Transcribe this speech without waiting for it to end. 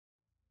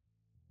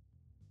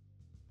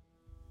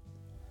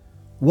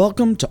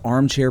Welcome to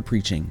Armchair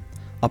Preaching,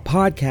 a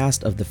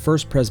podcast of the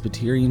First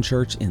Presbyterian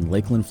Church in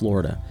Lakeland,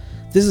 Florida.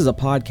 This is a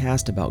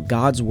podcast about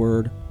God's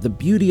Word, the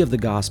beauty of the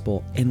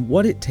gospel, and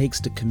what it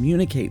takes to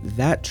communicate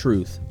that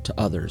truth to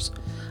others.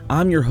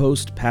 I'm your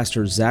host,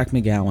 Pastor Zach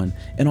McGowan,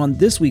 and on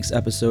this week's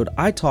episode,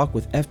 I talk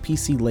with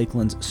FPC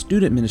Lakeland's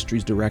Student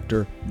Ministries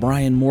Director,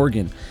 Brian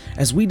Morgan,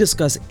 as we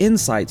discuss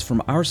insights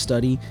from our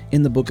study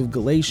in the book of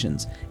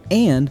Galatians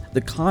and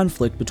the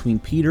conflict between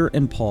Peter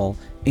and Paul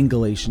in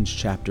Galatians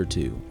chapter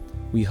 2.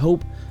 We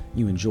hope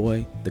you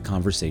enjoy the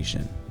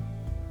conversation.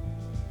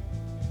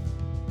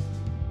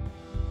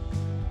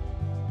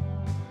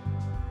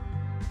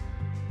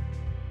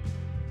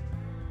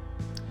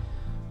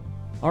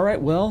 All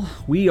right, well,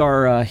 we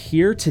are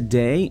here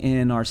today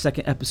in our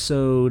second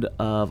episode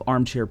of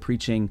Armchair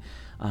Preaching.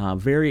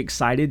 Very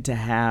excited to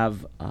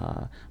have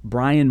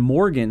Brian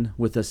Morgan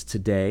with us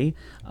today.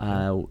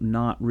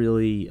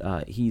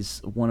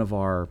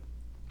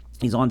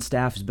 He's on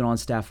staff. He's been on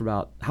staff for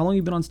about, how long have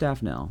you been on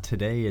staff now?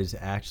 Today is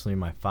actually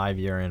my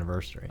 5-year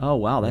anniversary. Oh,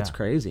 wow, that's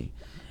crazy.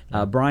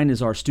 Brian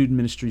is our Student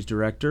Ministries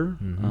Director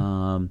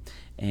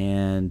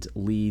and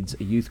leads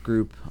a youth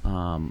group,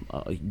 a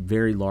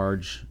very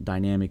large,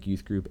 dynamic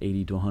youth group,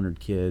 80 to 100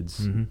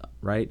 kids,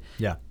 right?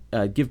 Yeah.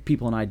 Give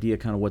people an idea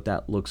kind of what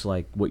that looks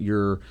like, what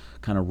your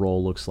kind of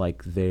role looks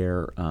like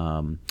there,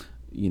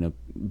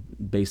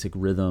 basic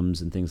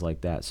rhythms and things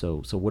like that.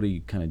 So what do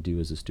you kind of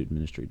do as a Student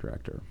Ministry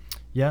Director?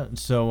 Yeah,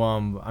 so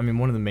one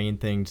of the main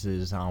things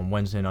is on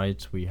Wednesday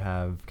nights we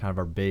have kind of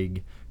our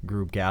big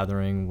group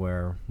gathering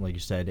where, like you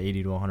said,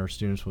 80 to 100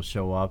 students will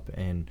show up,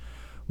 and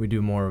we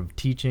do more of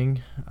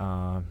teaching,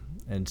 and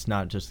it's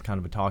not just kind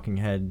of a talking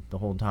head the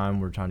whole time.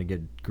 We're trying to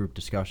get group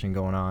discussion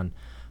going on.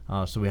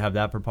 So we have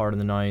that for part of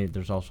the night.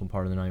 There's also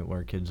part of the night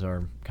where kids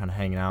are kind of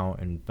hanging out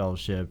and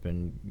fellowship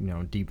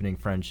and, deepening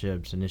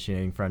friendships,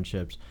 initiating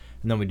friendships.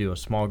 And then we do a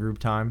small group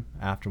time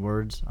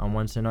afterwards on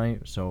Wednesday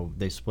night. So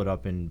they split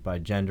up by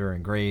gender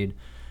and grade.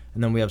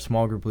 And then we have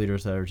small group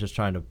leaders that are just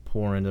trying to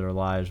pour into their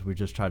lives. We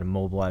just try to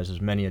mobilize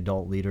as many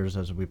adult leaders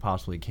as we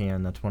possibly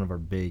can. That's one of our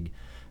big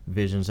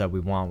visions that we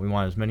want. We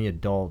want as many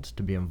adults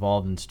to be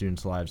involved in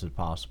students' lives as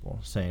possible,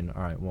 saying,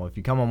 all right, well, if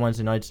you come on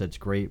Wednesday nights, that's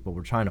great, but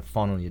we're trying to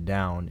funnel you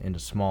down into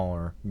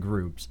smaller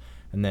groups.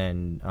 And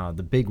then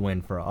the big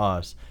win for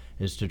us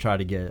is to try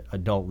to get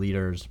adult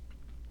leaders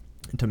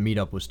to meet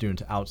up with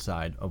students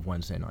outside of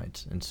Wednesday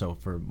nights, and so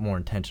for more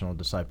intentional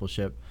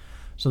discipleship.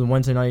 So the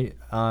Wednesday night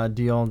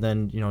deal,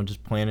 then,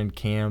 just planning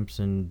camps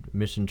and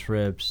mission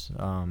trips,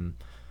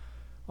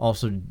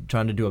 also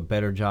trying to do a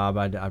better job.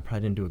 I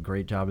probably didn't do a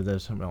great job of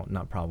this. Well,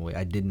 not probably.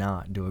 I did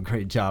not do a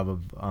great job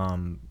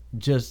of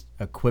just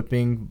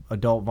equipping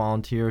adult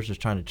volunteers,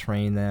 just trying to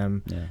train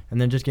them,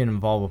 and then just getting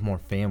involved with more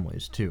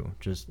families too.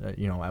 Just,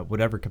 at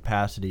whatever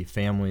capacity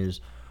families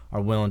are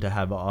willing to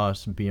have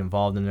us be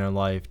involved in their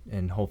life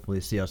and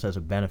hopefully see us as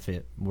a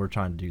benefit, we're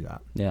trying to do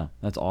that. Yeah,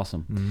 that's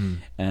awesome.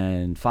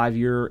 And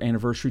 5-year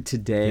anniversary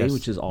today,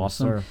 which is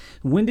awesome. Yes, sir.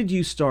 When did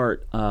you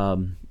start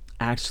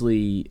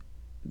actually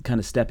kind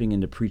of stepping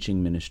into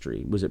preaching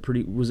ministry? Was it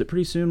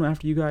pretty soon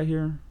after you got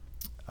here?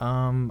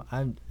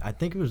 I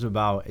think it was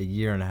about a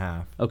year and a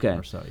half. Okay.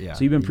 Or so, yeah.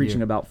 So you've been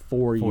preaching about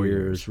 4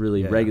 years,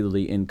 really Yeah.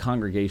 regularly in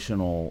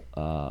congregational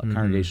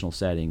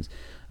settings.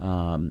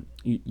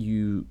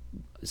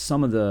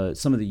 Some of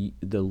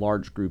the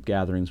large group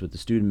gatherings with the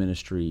student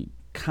ministry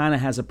kind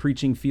of has a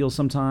preaching feel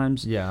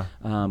sometimes. Yeah.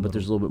 But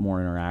there's a little bit more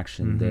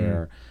interaction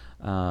there.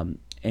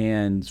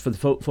 And for the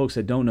folks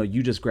that don't know,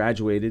 you just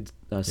graduated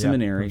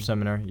seminary. From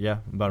seminary,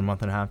 about a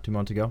month and a half, 2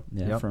 months ago.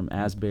 From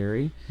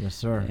Asbury. Yes,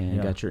 sir.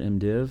 And got your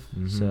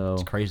MDiv. So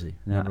it's crazy.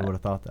 Never would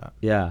have thought that.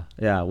 Yeah.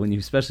 When you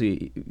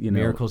especially,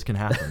 miracles can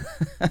happen.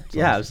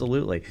 Yeah,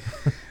 absolutely.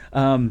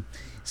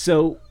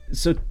 So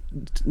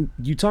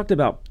you talked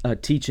about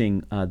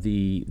teaching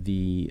the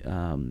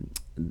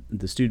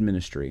student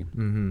ministry.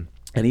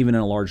 And even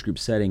in a large group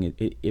setting,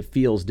 it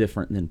feels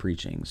different than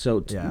preaching.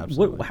 So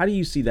how do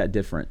you see that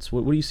difference?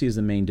 What do you see as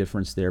the main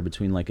difference there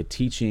between like a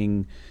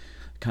teaching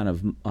kind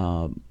of,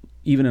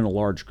 even in a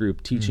large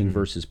group, teaching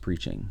versus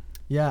preaching?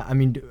 Yeah,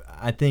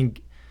 I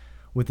think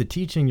with the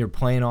teaching, you're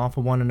playing off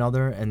of one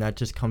another, and that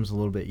just comes a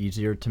little bit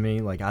easier to me.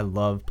 Like, I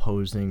love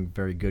posing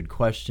very good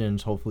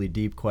questions, hopefully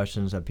deep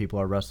questions that people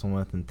are wrestling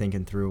with and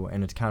thinking through,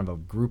 and it's kind of a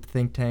group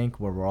think tank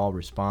where we're all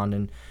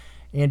responding.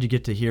 And you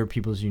get to hear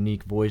people's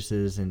unique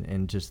voices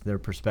and just their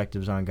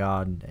perspectives on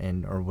God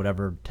or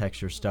whatever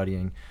text you're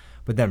studying.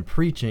 But then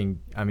preaching,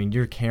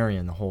 you're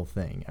carrying the whole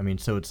thing.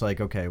 So it's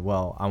like, okay,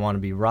 well, I want to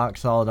be rock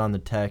solid on the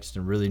text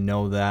and really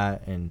know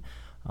that and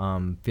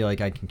feel like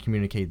I can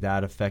communicate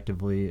that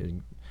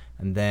effectively.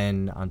 And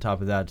then on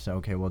top of that, say,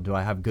 okay, well, do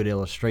I have good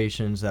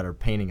illustrations that are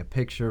painting a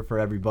picture for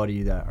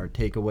everybody that are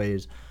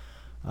takeaways?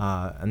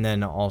 And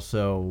then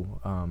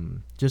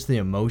also just the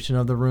emotion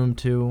of the room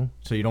too.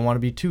 So you don't want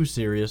to be too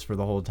serious for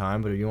the whole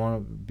time, but you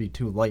want to be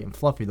too light and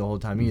fluffy the whole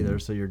time either.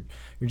 So you're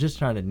just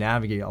trying to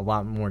navigate a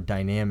lot more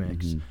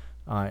dynamics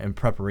in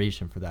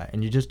preparation for that,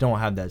 and you just don't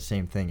have that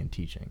same thing in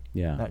teaching.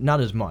 Yeah,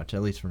 not as much,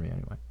 at least for me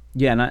anyway.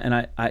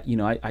 Yeah,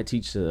 I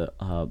teach a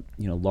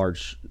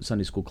large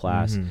Sunday school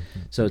class,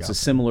 so it's a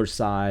similar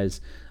size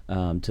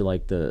to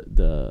like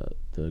the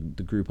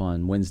group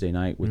on Wednesday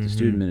night with the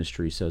student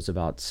ministry. So it's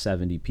about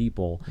 70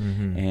 people,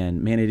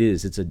 and man,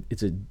 it's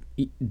a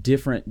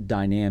different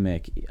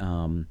dynamic.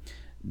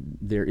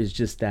 There is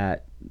just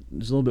that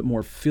there's a little bit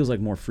more, feels like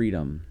more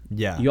freedom.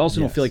 Yeah, you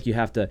also don't feel like you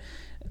have to.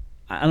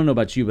 I don't know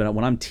about you, but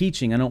when I'm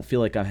teaching, I don't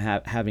feel like I'm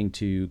having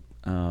to.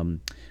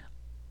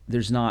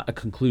 There's not a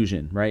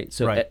conclusion, right?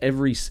 So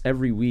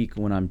every week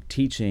when I'm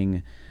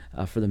teaching,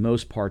 for the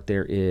most part,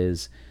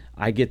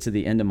 I get to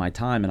the end of my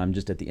time and I'm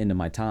just at the end of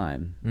my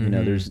time.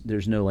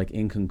 There's no like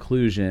in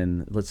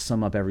conclusion, let's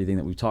sum up everything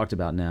that we've talked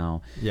about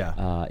now.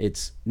 Yeah.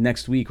 It's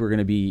next week we're going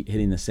to be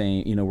hitting the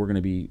same, we're going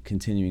to be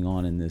continuing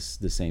on in the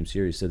same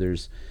series. So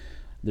there's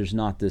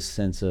not this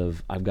sense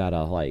of I've got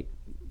to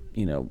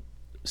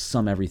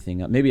sum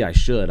everything up. Maybe I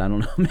should. I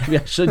don't know. Maybe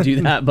I should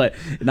do that, but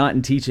not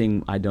in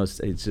teaching. I don't.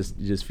 It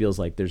just feels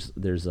like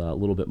there's a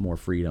little bit more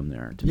freedom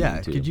there.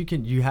 Because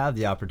you have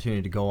the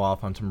opportunity to go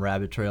off on some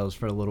rabbit trails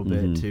for a little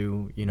bit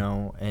too.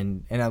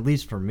 And at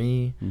least for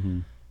me,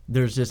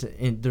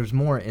 there's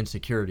more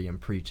insecurity in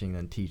preaching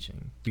than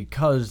teaching,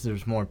 because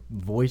there's more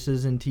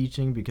voices in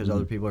teaching, because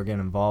other people are getting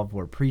involved.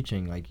 Where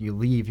preaching, like, you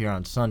leave here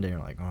on Sunday, you're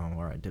like, oh,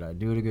 all right, did I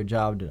do a good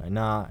job? Did I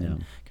not?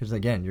 Because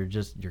again,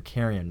 you're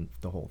carrying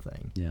the whole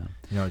thing. Yeah.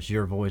 It's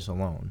your voice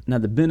alone. Now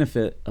the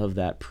benefit of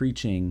that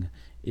preaching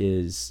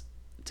is,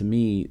 to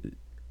me,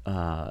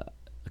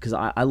 because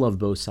I love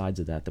both sides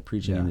of that, the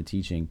preaching and the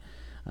teaching.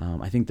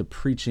 I think the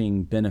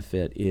preaching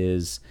benefit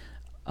is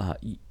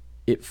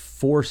it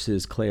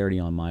forces clarity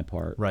on my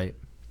part, right?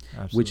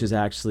 Absolutely. Which is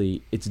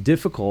actually, it's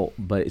difficult,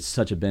 but it's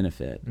such a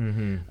benefit.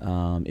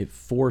 It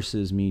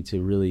forces me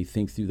to really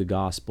think through the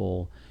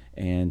gospel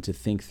and to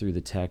think through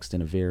the text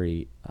in a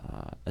very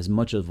as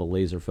much of a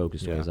laser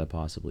focused way as I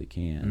possibly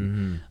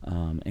can,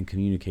 and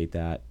communicate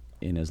that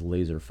in as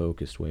laser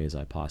focused way as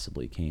I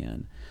possibly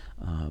can,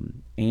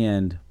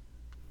 and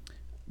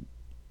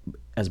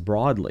as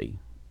broadly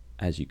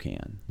as you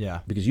can. Yeah,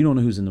 because you don't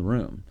know who's in the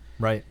room,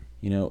 right?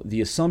 The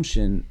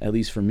assumption, at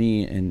least for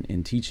me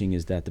in teaching,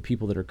 is that the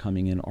people that are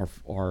coming in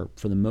are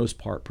for the most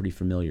part pretty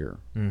familiar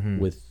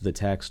with the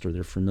text, or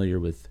they're familiar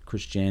with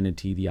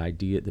Christianity, the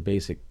idea, the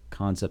basic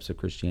concepts of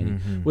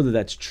Christianity. Whether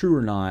that's true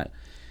or not,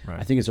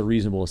 I think it's a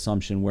reasonable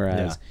assumption.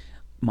 Whereas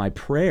my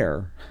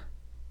prayer,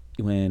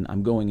 when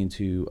I'm going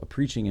into a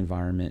preaching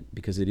environment,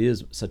 because it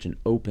is such an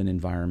open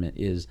environment,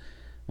 is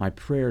my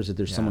prayer is that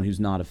there's someone who's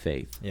not of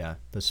faith. Yeah,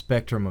 the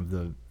spectrum of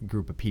the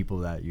group of people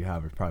that you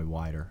have is probably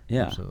wider.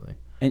 Yeah, absolutely.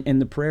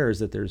 And the prayer is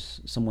that there's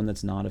someone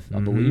that's not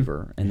a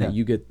believer, and that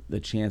you get the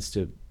chance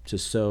to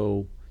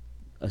sow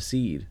a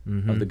seed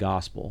of the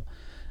gospel.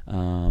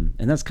 And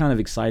that's kind of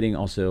exciting.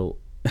 Also,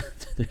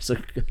 there's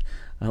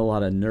a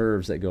lot of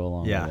nerves that go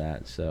along with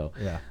that. So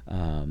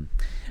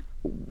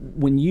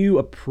when you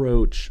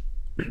approach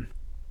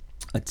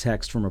a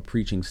text from a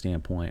preaching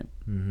standpoint,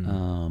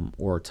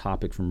 or a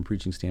topic from a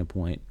preaching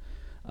standpoint,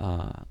 do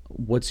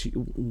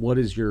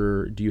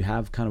you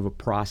have kind of a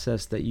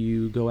process that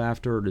you go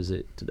after, or does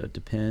it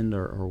depend,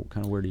 or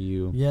kind of where do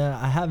you? Yeah,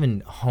 I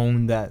haven't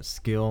honed that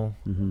skill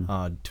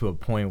to a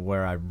point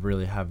where I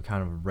really have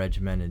kind of a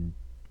regimented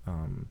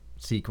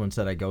sequence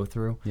that I go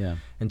through. Yeah.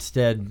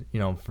 Instead,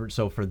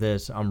 for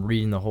this, I'm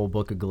reading the whole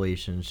book of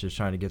Galatians, just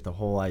trying to get the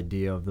whole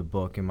idea of the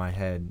book in my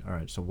head. All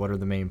right, so what are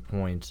the main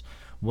points?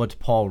 What's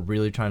Paul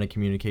really trying to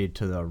communicate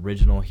to the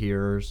original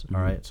hearers? All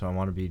right, so I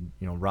want to be,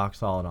 rock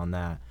solid on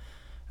that.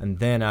 And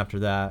then after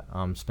that,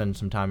 spend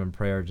some time in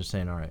prayer, just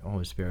saying, all right,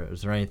 Holy Spirit,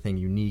 is there anything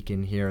unique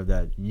in here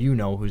that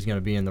who's going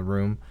to be in the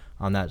room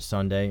on that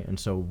Sunday? And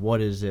so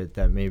what is it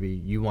that maybe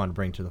you want to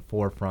bring to the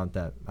forefront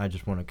that I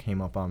just want to came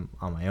up on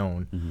my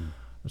own?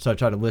 So I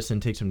try to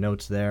listen, take some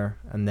notes there,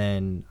 and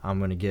then I'm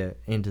going to get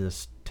into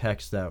this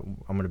text that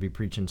I'm going to be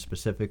preaching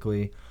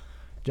specifically.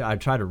 I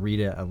try to read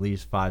it at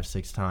least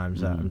 5-6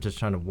 times. I'm just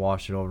trying to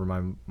wash it over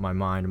my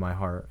mind and my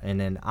heart, and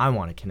then I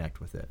want to connect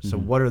with it. So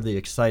what are the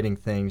exciting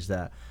things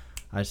that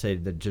I say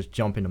that just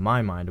jump into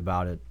my mind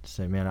about it?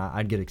 Say, man,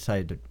 I'd get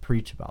excited to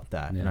preach about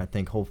that, and I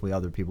think hopefully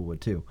other people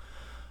would too.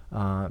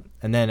 And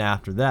then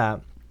after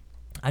that,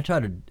 I try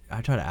to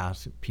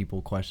ask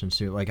people questions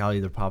too. Like, I'll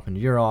either pop into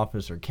your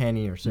office or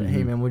Kenny, or say,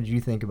 hey man, what did you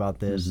think about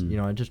this?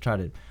 I just try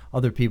to,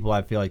 other people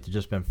I feel like they've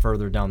just been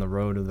further down the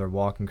road of their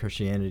walk in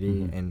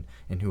Christianity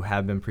and who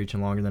have been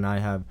preaching longer than I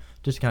have,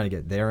 just kind of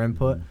get their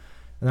input. And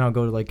then I'll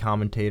go to like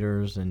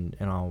commentators and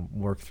I'll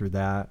work through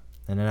that.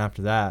 And then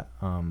after that,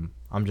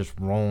 I'm just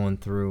rolling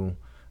through.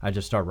 I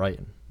just start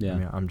writing.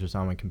 Yeah. I'm just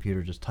on my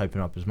computer just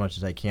typing up as much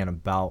as I can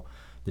about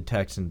the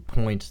text and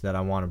points that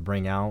I want to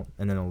bring out.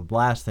 And then the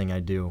last thing I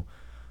do,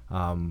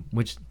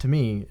 which to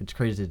me, it's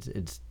crazy.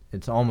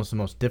 It's almost the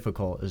most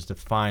difficult, is to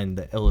find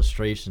the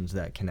illustrations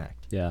that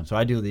connect. Yeah. So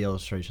I do the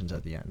illustrations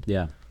at the end.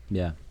 Yeah.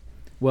 Yeah.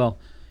 Well,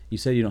 you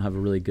said you don't have a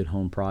really good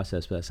home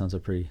process, but that sounds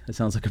like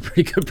a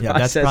pretty good process. Yeah,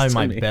 that's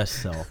probably my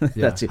best self.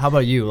 Yeah. How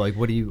about you? Like,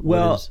 what do you?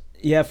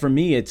 Yeah, for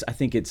me,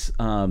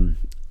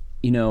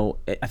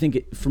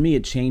 for me,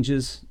 it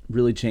changes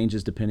really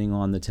changes depending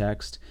on the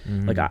text.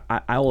 Mm-hmm. Like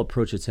I'll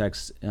approach a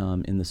text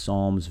in the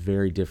Psalms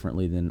very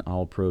differently than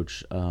I'll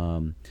approach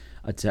a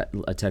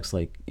text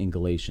like in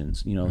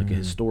Galatians. You know, like a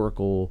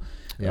historical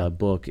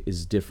book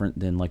is different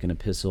than like an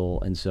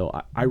epistle, and so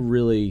I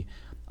really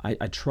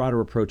try to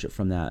approach it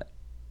from that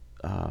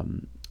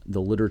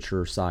the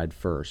literature side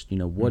first. You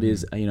know, what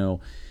is, you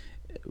know,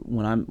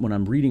 when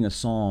I'm reading a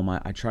psalm,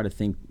 I try to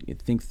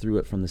think through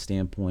it from the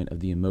standpoint of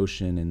the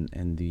emotion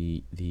and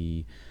the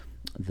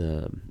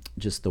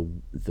just the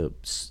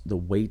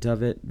weight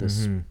of it,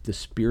 the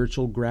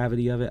spiritual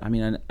gravity of it. I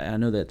mean, I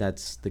know that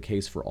that's the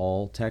case for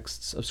all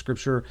texts of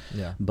Scripture,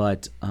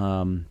 but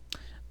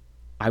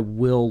I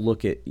will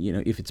look at, you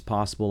know, if it's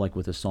possible, like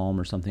with a psalm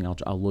or something,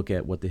 I'll look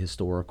at what the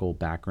historical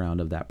background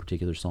of that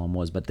particular psalm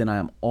was. But then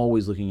I'm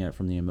always looking at it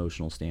from the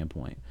emotional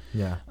standpoint,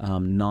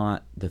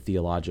 not the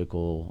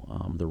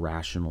theological, the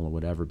rational or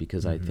whatever,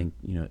 because I think,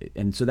 you know,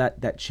 and so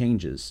that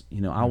changes.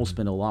 You know, I will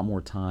spend a lot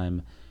more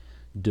time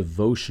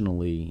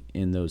devotionally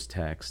in those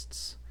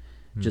texts,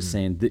 just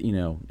saying that, you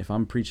know, if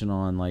I'm preaching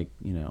on like,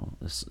 you know,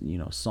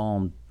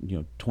 Psalm, you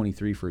know,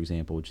 23, for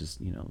example, which is,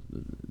 you know,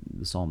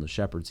 the Psalm of the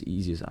Shepherd's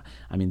easiest.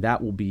 I mean,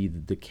 that will be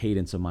the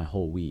cadence of my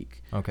whole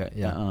week. Okay.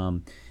 Yeah.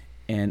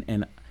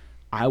 And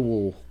I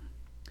will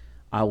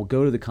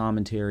go to the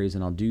commentaries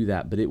and I'll do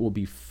that, but it will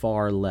be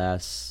far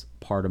less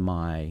part of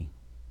my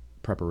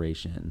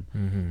preparation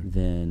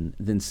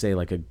than say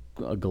like a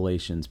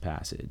Galatians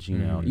passage, you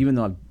know. Even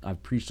though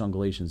I've preached on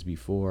Galatians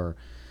before,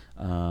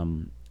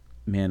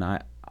 man,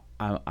 I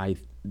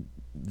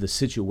the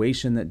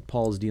situation that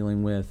Paul is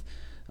dealing with,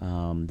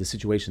 the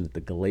situation that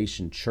the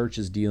Galatian church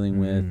is dealing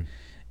with,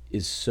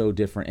 is so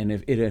different. And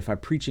if I'm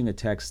preaching a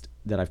text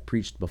that I've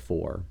preached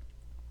before,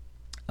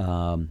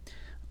 I'll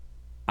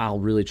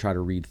really try to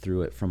read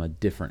through it from a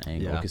different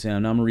angle, because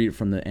I'm going to read it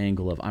from the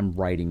angle of I'm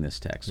writing this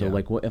text. So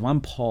like if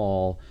I'm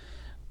Paul,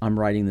 I'm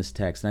writing this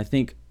text, and I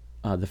think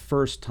the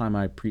first time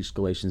I preached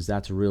Galatians,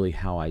 that's really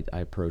how I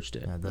approached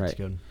it. Yeah, that's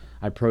good.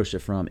 I approached it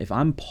from, if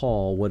I'm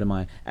Paul,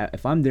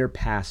 if I'm their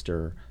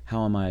pastor,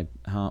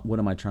 what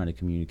am I trying to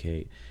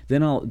communicate?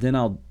 Then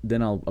I'll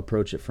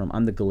approach it from,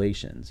 I'm the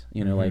Galatians,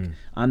 you know, like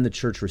I'm the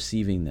church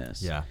receiving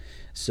this. Yeah.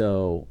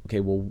 So, okay,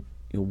 well,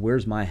 you know,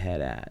 where's my head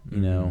at,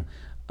 you know?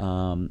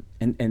 And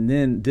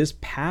then this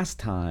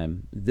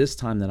time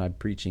that I'm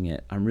preaching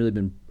it, I've really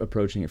been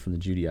approaching it from the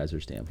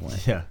Judaizer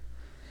standpoint. Yeah.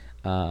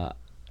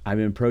 I've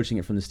been approaching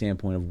it from the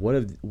standpoint of what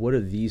are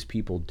these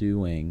people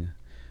doing?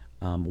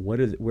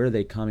 Where are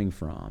they coming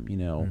from? You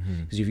know,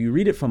 because if you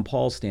read it from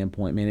Paul's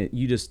standpoint, man,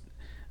 you're just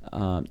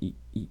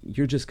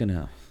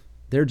gonna.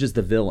 They're just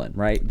the villain,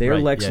 right? They're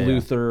Lex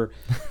Luthor.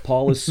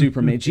 Paul is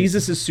Superman.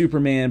 Jesus is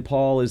Superman.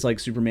 Paul is like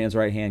Superman's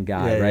right-hand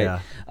guy,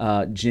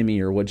 right?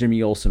 Jimmy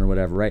Olsen or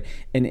whatever, right?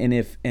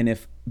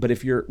 But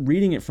if you're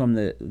reading it from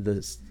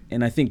the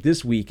and I think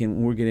this week, and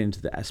when we're getting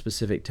into the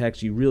specific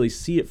text, you really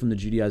see it from the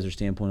Judaizer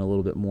standpoint a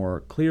little bit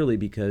more clearly,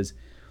 because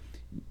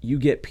you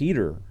get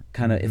Peter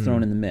kind of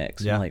thrown in the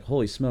mix. Yeah. And like,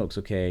 holy smokes,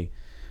 okay,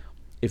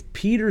 if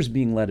Peter's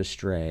being led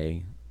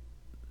astray,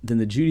 then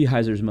the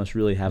Judaizers must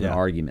really have an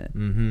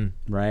argument,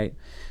 right?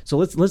 So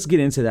let's get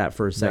into that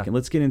for a second.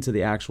 Let's get into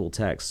the actual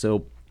text.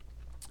 So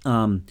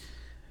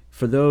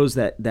for those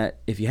that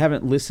if you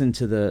haven't listened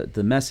to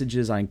the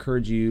messages, I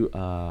encourage you,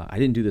 I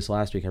didn't do this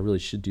last week, I really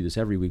should do this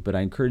every week, but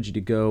I encourage you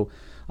to go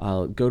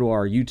to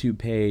our YouTube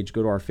page,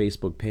 go to our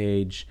Facebook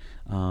page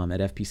at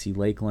FPC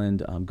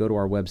Lakeland, go to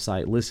our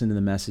website, listen to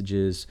the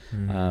messages.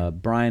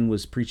 Brian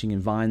was preaching in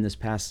Vine this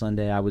past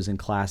Sunday. I was in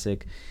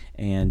Classic,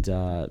 and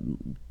so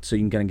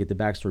you can kind of get the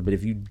backstory. But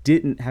if you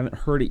haven't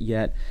heard it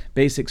yet,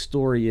 basic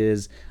story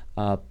is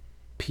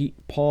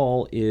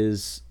Paul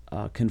is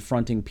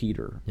confronting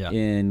Peter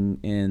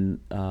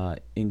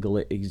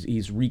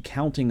he's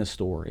recounting a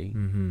story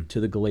to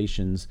the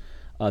Galatians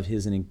of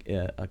his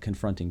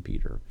confronting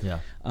Peter. Yeah.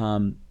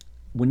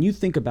 When you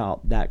think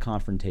about that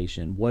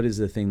confrontation, what is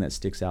the thing that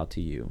sticks out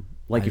to you?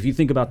 Like if you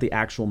think about the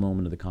actual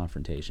moment of the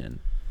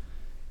confrontation.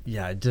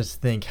 Yeah, I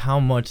just think, how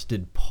much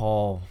did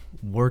Paul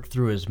work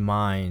through his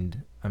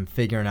mind and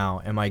figuring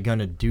out, am I going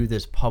to do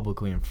this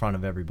publicly in front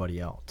of everybody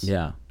else?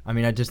 Yeah. I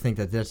mean, I just think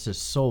that that's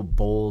just so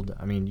bold.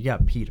 I mean, you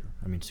got Peter.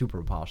 I mean, super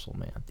apostle,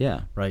 man.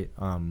 Yeah. Right?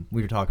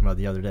 We were talking about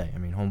the other day. I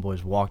mean,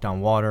 homeboys walked on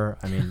water.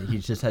 I mean,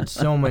 he's just had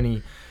so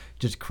many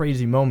just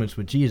crazy moments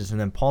with Jesus, and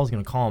then Paul's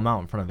going to call him out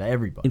in front of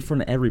everybody. In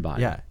front of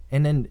everybody. Yeah.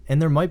 And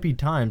there might be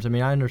times, I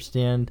mean, I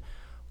understand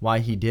why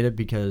he did it,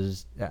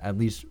 because, at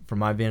least from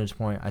my vantage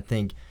point, I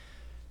think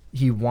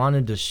he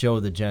wanted to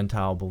show the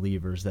Gentile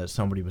believers that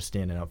somebody was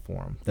standing up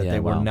for them, that they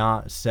were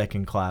not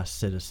second-class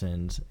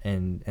citizens,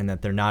 and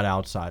that they're not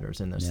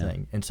outsiders in this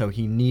thing. And so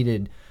he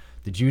needed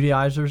the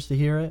Judaizers to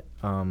hear it.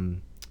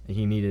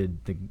 He needed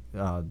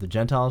the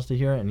Gentiles to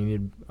hear it, and he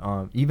needed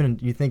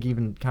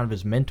even kind of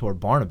his mentor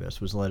Barnabas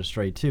was led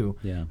astray too.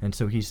 Yeah. And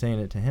so he's saying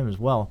it to him as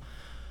well.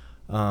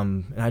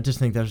 And I just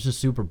think that was just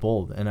super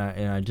bold. And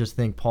I just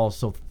think Paul's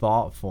so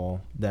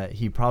thoughtful that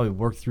he probably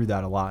worked through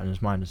that a lot in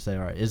his mind to say,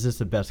 all right, is this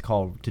the best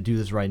call to do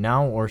this right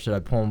now? Or should I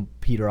pull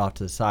Peter off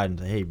to the side and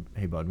say,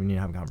 hey, bud, we need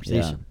to have a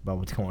conversation about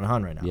what's going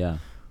on right now. Yeah.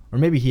 Or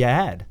maybe he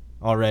had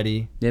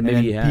already. Yeah,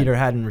 maybe he had. Peter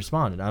hadn't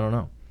responded. I don't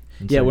know.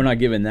 And Yeah, so, we're not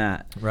given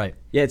that. Right.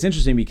 Yeah, it's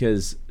interesting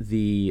because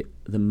the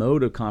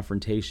mode of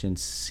confrontation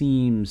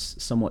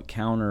seems somewhat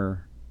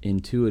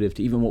counterintuitive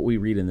to even what we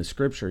read in the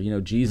scripture. You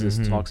know, Jesus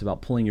talks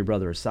about pulling your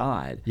brother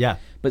aside. Yeah.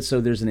 But so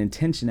there's an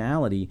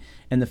intentionality,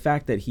 and the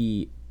fact that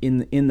he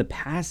in the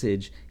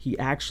passage he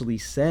actually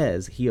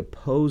says he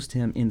opposed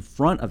him in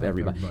front of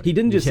everybody. He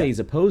didn't just say he's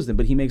opposed him,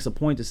 but he makes a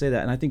point to say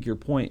that. And I think your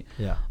point,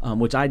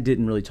 which I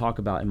didn't really talk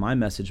about in my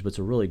message, but it's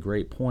a really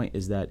great point,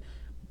 is that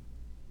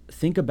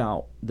think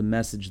about the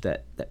message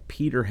that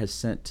Peter has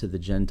sent to the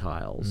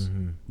Gentiles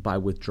by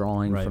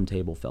withdrawing from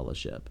table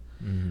fellowship,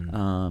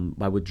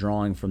 by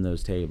withdrawing from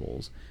those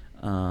tables,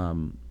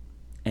 and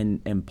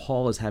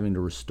Paul is having to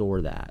restore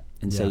that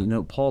and say,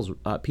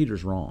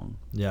 Peter's wrong.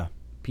 Yeah,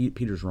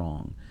 Peter's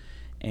wrong,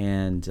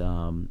 and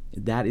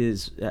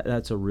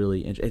that's a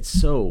really it's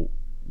so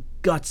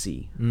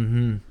gutsy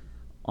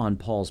on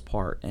Paul's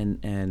part,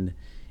 and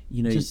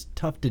you know, just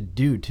tough to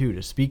do too,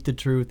 to speak the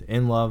truth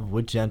in love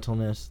with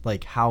gentleness,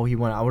 like how he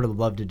went. I would have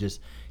loved to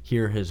just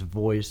hear his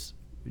voice,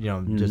 you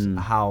know, just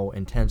how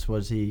intense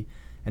was he,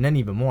 and then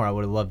even more, I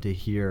would have loved to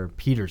hear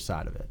Peter's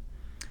side of it.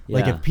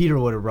 Like if Peter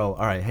would have wrote,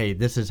 all right, hey,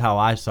 this is how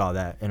I saw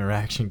that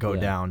interaction go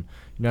down.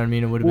 You know what I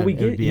mean? It would have been.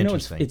 It would be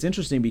interesting. It's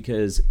interesting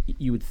because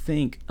you would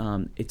think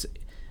it's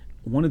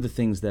one of the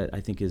things that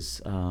I think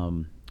is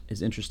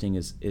interesting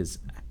is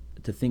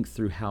to think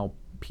through how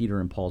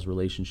Peter and Paul's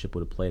relationship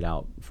would have played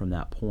out from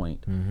that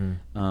point.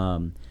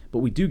 But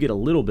we do get a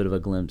little bit of a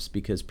glimpse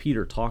because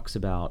Peter talks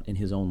about in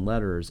his own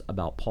letters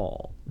about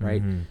Paul,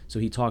 right? So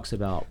he talks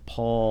about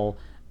Paul,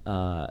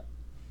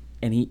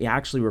 and he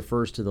actually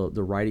refers to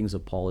the writings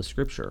of Paul as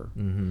scripture.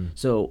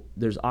 So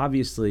there's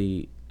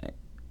obviously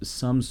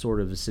some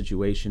sort of a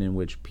situation in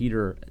which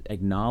Peter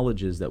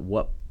acknowledges that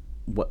what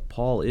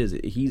Paul is,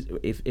 he's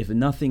if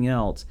nothing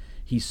else,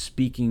 he's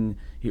speaking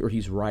or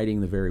he's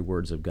writing the very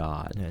words of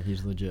God. Yeah,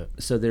 he's legit.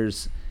 So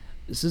this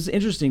is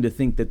interesting to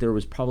think that there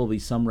was probably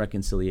some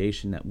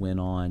reconciliation that went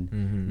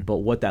on, but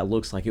what that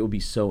looks like, it would be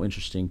so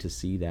interesting to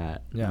see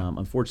that. Yeah.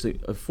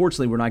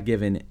 Unfortunately, we're not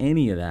given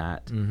any of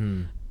that.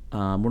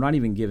 We're not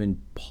even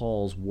given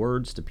Paul's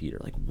words to Peter.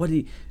 Like, what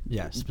did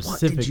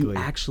you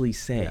actually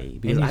say? Yeah.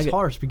 Because and he's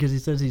harsh because he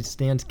says he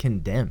stands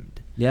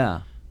condemned.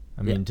 Yeah.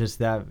 I mean, just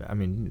that. I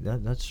mean,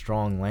 that's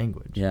strong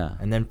language. Yeah.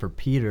 And then for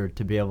Peter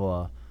to be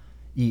able to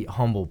eat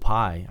humble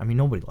pie. I mean,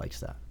 nobody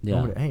likes that.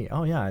 Yeah.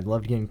 I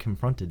loved getting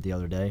confronted the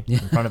other day in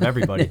front of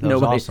everybody. That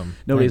was awesome.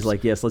 Nobody's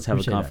like, yes, let's have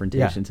a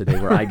confrontation today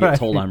where I get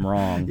told I'm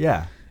wrong.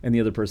 Yeah. And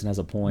the other person has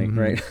a point,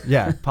 right?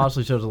 Yeah.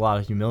 Possibly shows a lot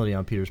of humility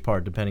on Peter's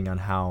part, depending on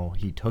how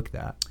he took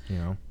that. You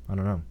know, I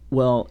don't know.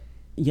 Well,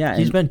 yeah.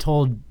 He's been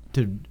told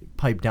to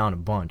pipe down a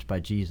bunch by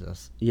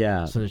Jesus.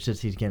 Yeah. So it's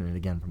just he's getting it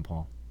again from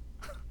Paul.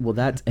 Well,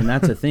 that's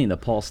the thing that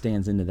Paul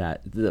stands into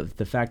that.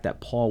 The fact that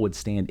Paul would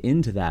stand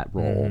into that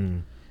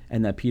role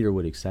and that Peter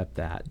would accept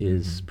that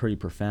is pretty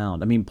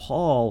profound. I mean,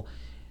 Paul,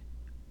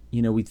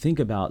 you know, we think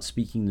about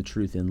speaking the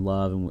truth in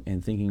love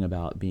and thinking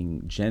about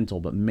being gentle,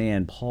 but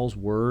man, Paul's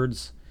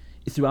words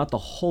throughout the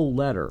whole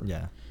letter,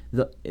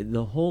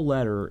 the whole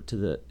letter to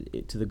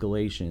the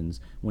Galatians,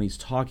 when he's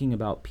talking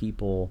about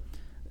people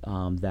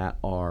that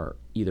are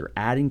either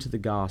adding to the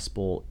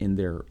gospel in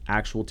their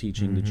actual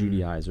teaching, the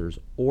Judaizers,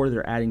 or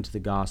they're adding to the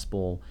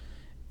gospel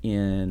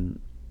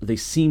they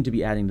seem to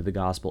be adding to the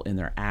gospel in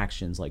their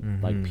actions, like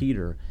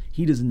Peter.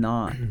 He does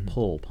not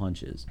pull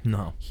punches.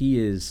 No, he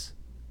is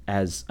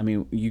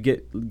you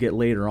get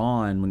later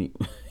on when he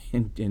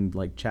in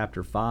like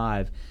chapter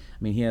 5. I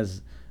mean, he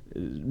has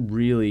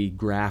really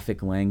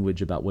graphic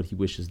language about what he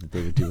wishes that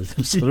they would do with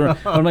him. So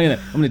I'm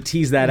gonna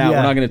tease that out.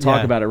 We're not gonna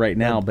talk about it right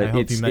now. But I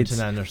hope you mention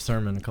that in their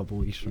sermon a couple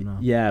weeks from now.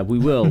 Yeah, we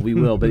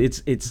will. But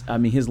it's. I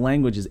mean, his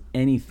language is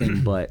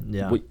anything but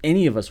what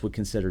any of us would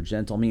consider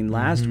gentle. I mean,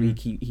 last week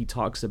he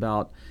talks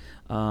about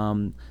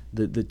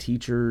the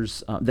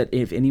teachers that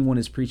if anyone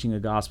is preaching a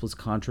gospel that's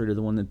contrary to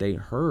the one that they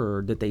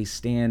heard, that they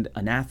stand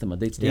anathema.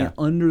 They stand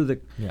under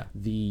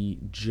the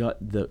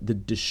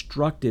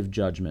destructive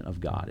judgment of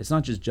God. It's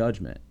not just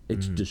judgment;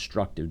 it's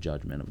destructive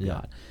judgment of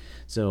God.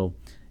 So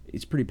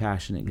he's a pretty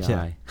passionate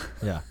guy.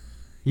 Yeah.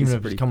 Even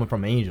if it's coming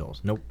from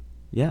angels. Nope.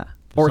 Yeah.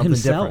 Or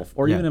himself, different.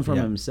 or even from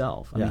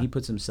himself. I mean, he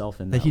puts himself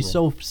in that he's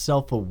role. so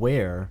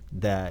self-aware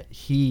that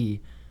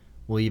he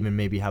will even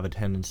maybe have a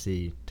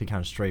tendency to kind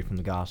of stray from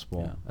the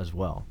gospel as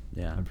well.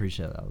 Yeah. I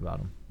appreciate that about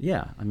him.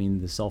 Yeah. I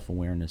mean, the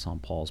self-awareness on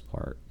Paul's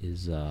part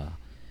is, I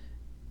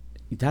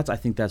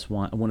think that's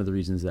one of the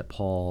reasons that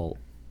Paul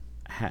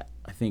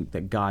I think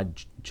that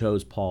God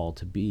chose Paul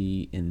to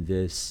be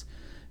to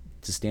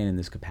stand in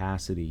this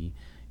capacity,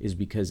 is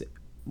because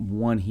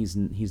one, he's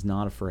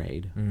not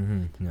afraid.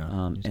 Mm-hmm.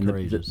 Yeah, he's and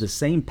courageous. the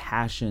same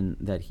passion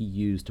that he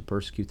used to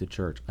persecute the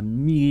church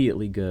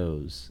immediately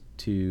goes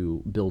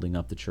to building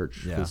up the church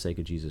for the sake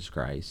of Jesus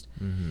Christ.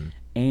 Mm-hmm.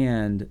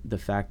 And the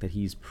fact that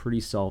he's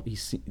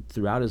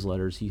throughout his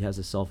letters, he has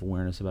a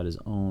self-awareness about his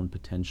own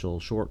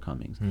potential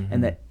shortcomings, mm-hmm.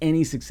 and that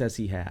any success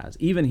he has,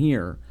 even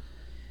here,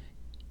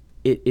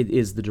 it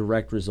is the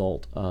direct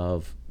result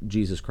of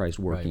Jesus Christ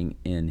working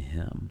in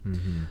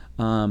him.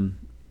 Mm-hmm.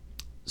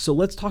 So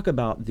let's talk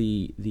about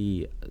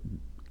the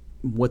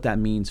what that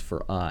means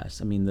for us.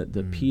 I mean,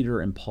 the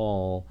Peter and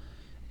Paul,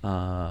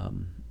 the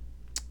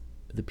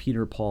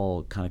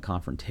Peter-Paul kind of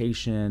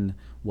confrontation,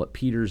 what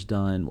Peter's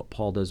done, what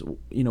Paul does.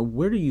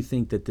 Where do you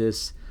think that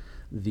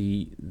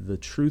the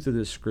truth of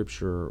this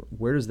scripture,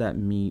 where does that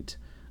meet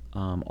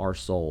our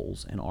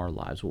souls and our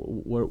lives?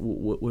 What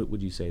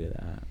would you say to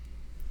that?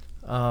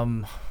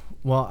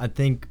 Well, I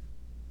think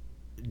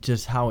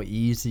just how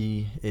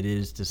easy it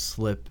is to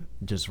slip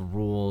just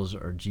rules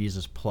or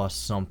Jesus plus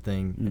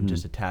something and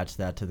just attach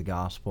that to the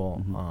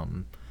gospel.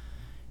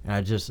 And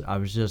I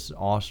was just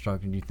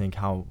awestruck, and you think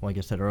how, like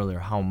I said earlier,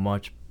 how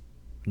much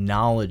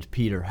knowledge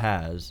Peter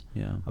has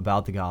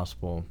about the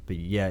gospel, but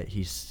yet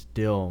he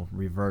still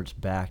reverts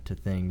back to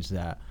things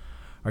that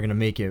are going to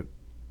make it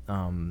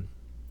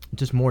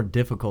just more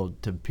difficult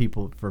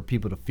for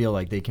people to feel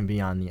like they can be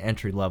on the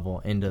entry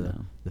level into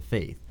the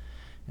faith.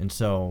 And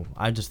so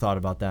I just thought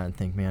about that and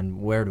think,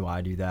 man, where do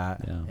I do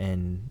that? Yeah.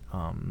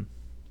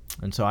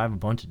 And so I have a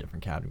bunch of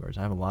different categories.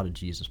 I have a lot of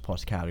Jesus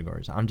plus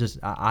categories.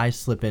 I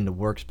slip into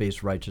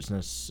works-based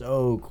righteousness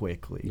so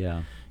quickly.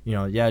 Yeah.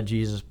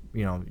 Jesus,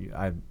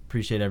 I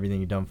appreciate everything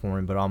you've done for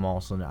me, but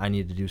I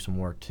need to do some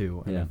work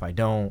too. And if I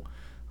don't,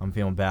 I'm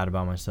feeling bad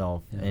about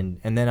myself. Yeah.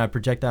 And then I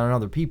project that on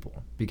other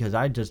people, because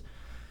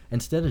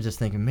instead of just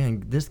thinking,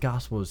 man, this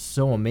gospel is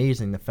so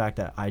amazing, the fact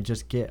that I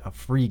just get a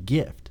free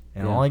gift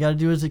and all I got to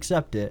do is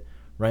accept it,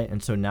 right?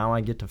 And so now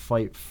I get to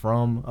fight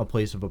from a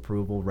place of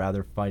approval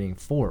rather fighting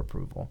for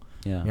approval.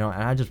 Yeah. And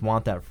I just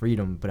want that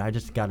freedom, but I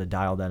just got to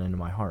dial that into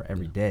my heart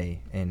every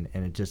day. And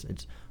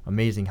it's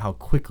amazing how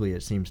quickly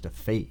it seems to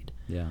fade.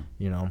 Yeah.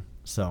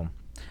 So.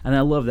 And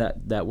I love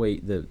that way,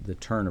 the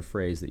turn of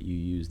phrase that you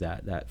use,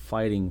 that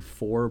fighting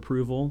for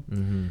approval,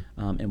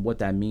 and what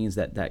that means,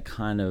 that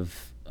kind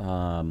of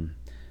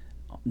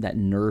that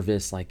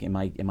nervous, like, am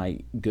I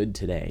good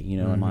today?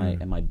 Am I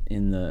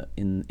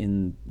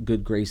in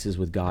good graces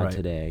with God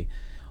today,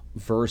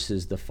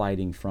 versus the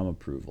fighting from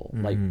approval.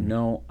 Like,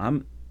 no,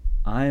 I'm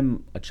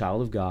a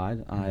child of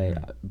God. I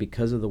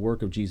because of the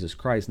work of Jesus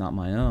Christ, not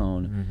my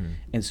own.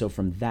 And so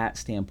from that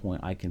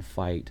standpoint, I can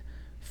fight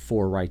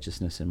for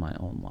righteousness in my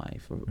own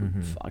life,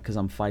 because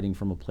I'm fighting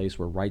from a place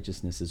where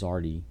righteousness is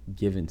already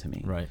given to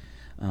me. Right.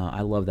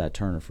 I love that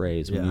turn of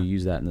phrase when you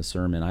use that in the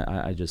sermon.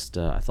 I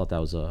thought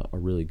that was a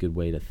really good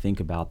way to think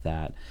about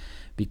that,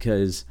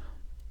 because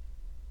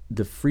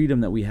the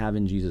freedom that we have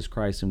in Jesus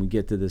Christ, and we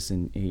get to this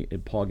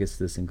Paul gets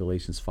to this in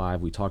Galatians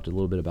 5. We talked a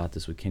little bit about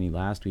this with Kenny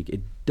last week.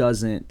 It's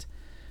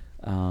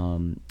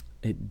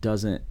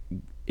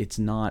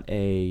not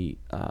a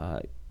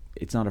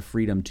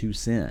freedom to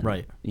sin.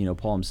 Right.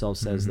 Paul himself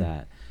says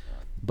that,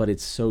 but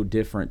it's so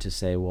different to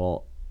say,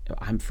 well,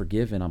 I'm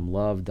forgiven, I'm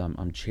loved,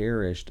 I'm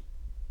cherished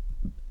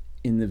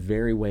in the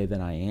very way that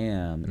I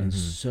am, and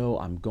so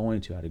I'm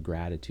going to, out of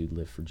gratitude,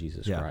 live for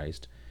Jesus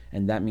Christ,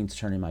 and that means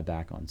turning my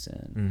back on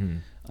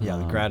sin.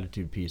 The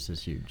gratitude piece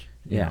is huge.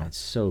 Yeah, it's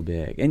so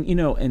big, and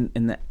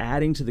and the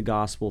adding to the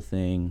gospel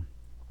thing,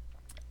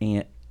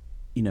 and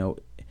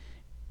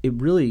it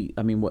really,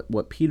 I mean,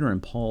 what Peter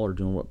and Paul are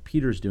doing, what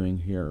Peter's doing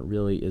here,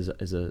 really is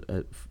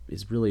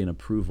really an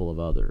approval of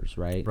others,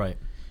 right? Right.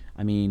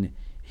 I mean,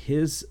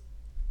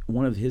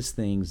 one of his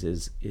things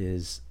is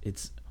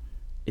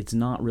it's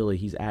not really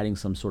he's adding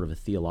some sort of a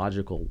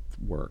theological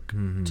work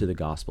to the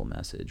gospel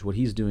message. What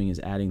he's doing is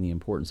adding the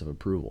importance of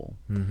approval.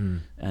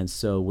 And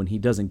so when he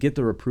doesn't get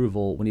their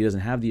approval, when he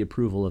doesn't have the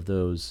approval of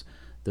those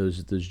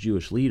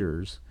Jewish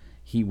leaders,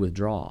 he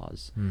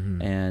withdraws.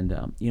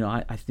 And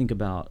I think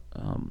about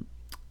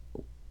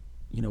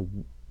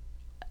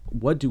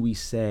what do we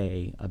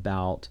say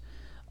about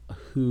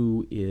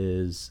who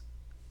is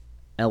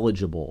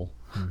eligible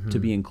to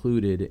be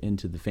included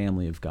into the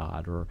family of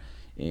God, or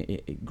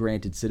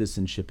granted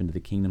citizenship into the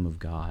kingdom of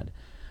God?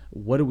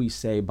 What do we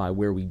say by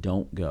where we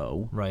don't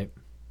go? Right.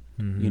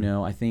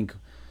 I think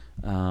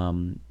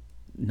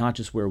not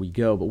just where we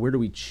go, but where do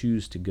we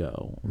choose to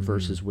go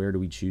versus where do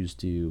we choose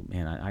to,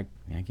 man, I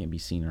can't be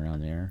seen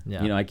around there.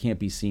 Yeah. I can't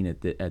be seen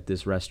at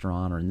this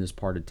restaurant or in this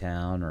part of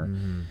town, or,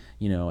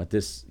 at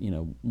this,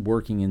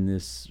 working in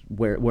this,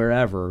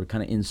 wherever,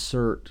 kind of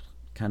insert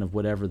kind of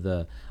whatever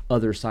the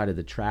other side of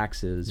the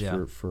tracks is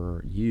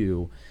for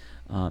you.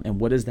 And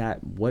what is that,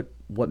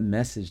 what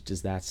message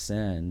does that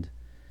send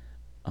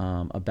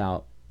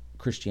about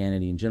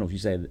Christianity in general? If you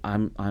say,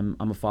 I'm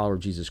a follower of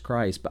Jesus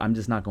Christ, but I'm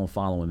just not going to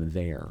follow him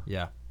there.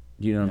 Yeah.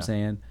 Do you know what I'm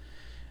saying?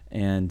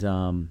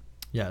 And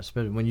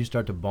especially when you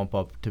start to bump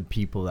up to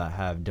people that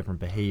have different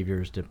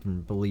behaviors,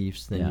 different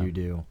beliefs than you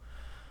do.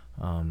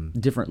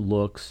 different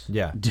looks,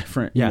 Yeah.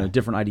 different, Yeah.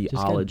 different just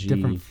got ideology,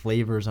 different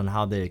flavors on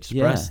how they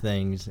express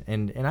things,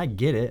 and I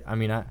get it. I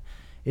mean,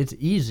 it's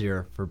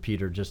easier for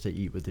Peter just to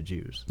eat with the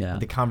Jews. Yeah.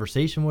 The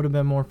conversation would have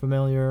been more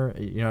familiar.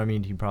 You know what I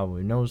mean? He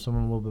probably knows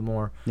someone a little bit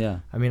more. Yeah.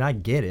 I mean, I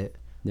get it.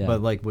 Yeah.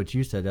 But like what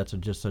you said, that's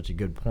just such a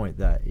good point,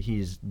 that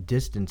he's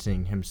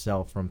distancing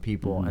himself from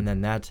people, and then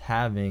that's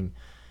having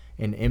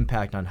an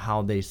impact on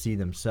how they see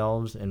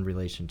themselves in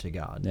relation to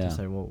God. Yeah. To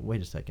say, well,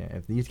 wait a second,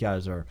 if these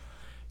guys are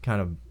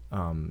kind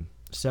of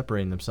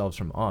separating themselves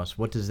from us,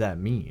 what does that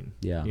mean?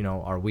 Yeah.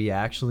 Are we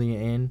actually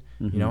in?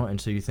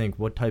 And so you think,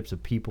 what types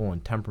of people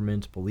and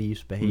temperaments,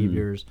 beliefs,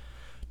 behaviors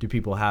do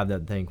people have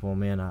that think, well,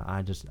 man,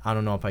 I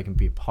don't know if I can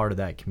be part of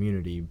that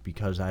community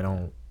because I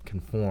don't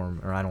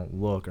conform, or I don't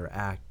look or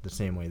act the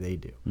same way they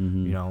do.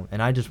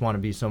 And I just want to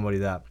be somebody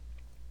that,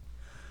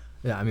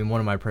 one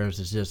of my prayers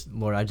is just,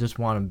 Lord, I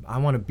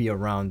want to be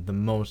around the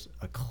most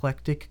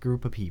eclectic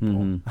group of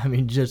people.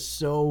 Just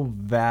so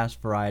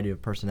vast variety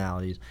of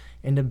personalities,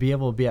 and to be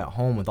able to be at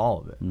home with all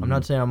of it. I'm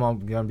not saying I'm all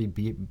going to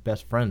be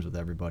best friends with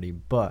everybody,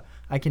 but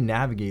I can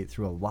navigate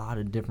through a lot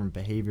of different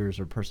behaviors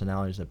or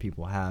personalities that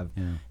people have,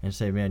 and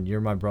say, man,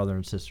 you're my brother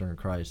and sister in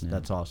Christ.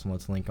 That's awesome.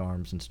 Let's link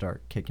arms and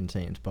start kicking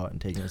Satan's butt and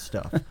taking his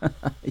stuff.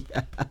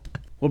 Yeah.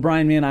 Well,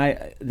 Brian,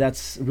 man,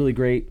 that's really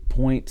great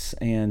points,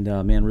 and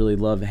man, really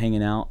love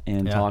hanging out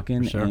and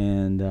talking, for sure.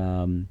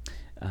 And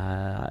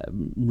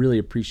really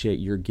appreciate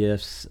your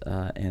gifts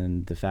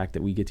and the fact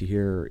that we get to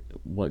hear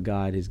what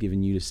God has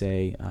given you to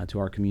say to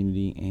our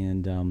community,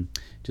 and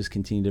just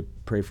continue to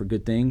pray for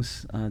good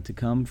things to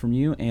come from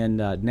you. And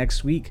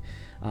next week,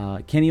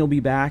 Kenny will be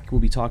back. We'll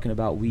be talking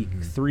about week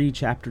 3,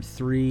 chapter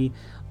 3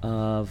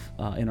 of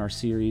in our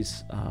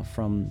series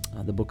from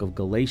the book of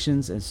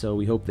Galatians, and so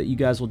we hope that you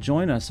guys will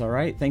join us. All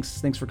right,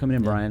 thanks for coming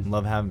in, Brian.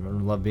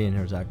 Love being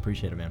here, Zach.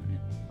 Appreciate it, man.